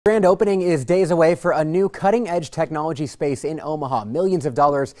Grand opening is days away for a new cutting-edge technology space in Omaha. Millions of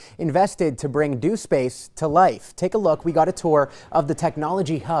dollars invested to bring DoSpace to life. Take a look. We got a tour of the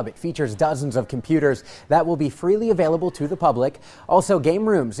technology hub. It features dozens of computers that will be freely available to the public. Also game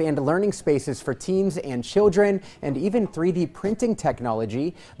rooms and learning spaces for teens and children, and even 3D printing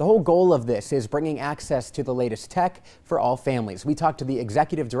technology. The whole goal of this is bringing access to the latest tech for all families. We talked to the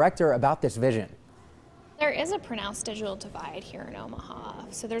executive director about this vision. There is a pronounced digital divide here in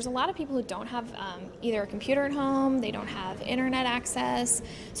Omaha. So there's a lot of people who don't have either a computer at home, they don't have internet access.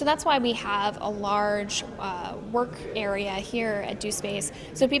 So that's why we have a large work area here at DoSpace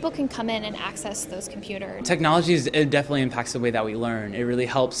so people can come in and access those computers. Technology it definitely impacts the way that we learn. It really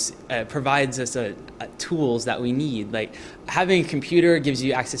helps, provides us tools that we need. Like having a computer gives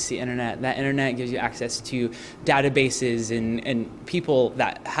you access to the internet. That internet gives you access to databases and people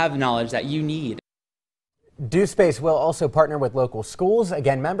that have knowledge that you need. DoSpace will also partner with local schools.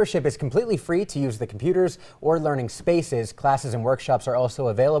 Again, membership is completely free to use the computers or learning spaces. Classes and workshops are also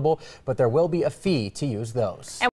available, but there will be a fee to use those.